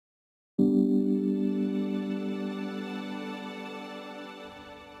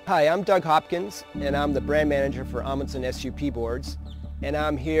Hi, I'm Doug Hopkins, and I'm the brand manager for Amundson S.U.P boards, and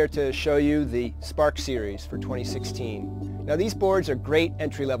I'm here to show you the Spark series for 2016. Now these boards are great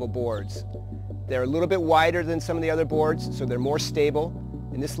entry-level boards. They're a little bit wider than some of the other boards, so they're more stable,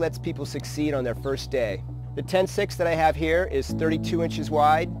 and this lets people succeed on their first day. The 10.6 that I have here is 32 inches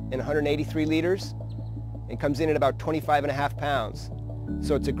wide and 183 liters, and comes in at about 25.5 pounds.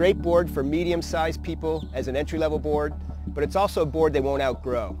 So it's a great board for medium-sized people as an entry-level board, but it's also a board they won't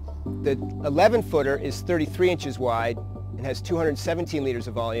outgrow. The 11-footer is 33 inches wide and has 217 liters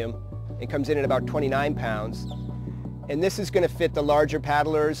of volume and comes in at about 29 pounds. And this is going to fit the larger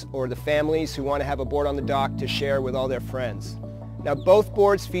paddlers or the families who want to have a board on the dock to share with all their friends. Now both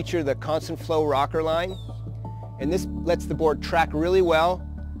boards feature the constant flow rocker line, and this lets the board track really well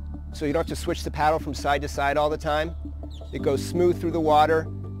so you don't have to switch the paddle from side to side all the time. It goes smooth through the water,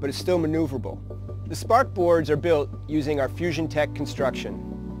 but it's still maneuverable. The Spark boards are built using our Fusion Tech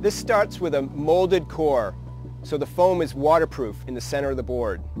construction. This starts with a molded core, so the foam is waterproof in the center of the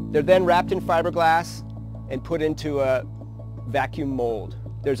board. They're then wrapped in fiberglass and put into a vacuum mold.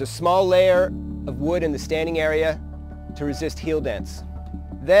 There's a small layer of wood in the standing area to resist heel dents.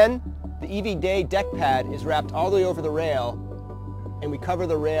 Then the EV Day deck pad is wrapped all the way over the rail, and we cover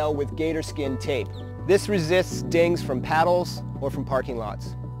the rail with gator skin tape. This resists dings from paddles or from parking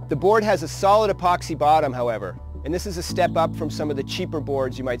lots. The board has a solid epoxy bottom, however, and this is a step up from some of the cheaper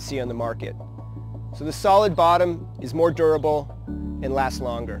boards you might see on the market. So the solid bottom is more durable and lasts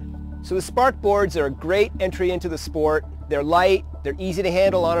longer. So the Spark boards are a great entry into the sport. They're light, they're easy to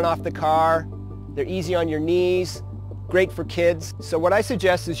handle on and off the car, they're easy on your knees, great for kids. So what I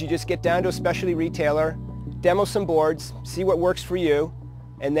suggest is you just get down to a specialty retailer, demo some boards, see what works for you,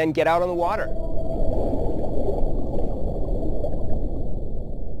 and then get out on the water.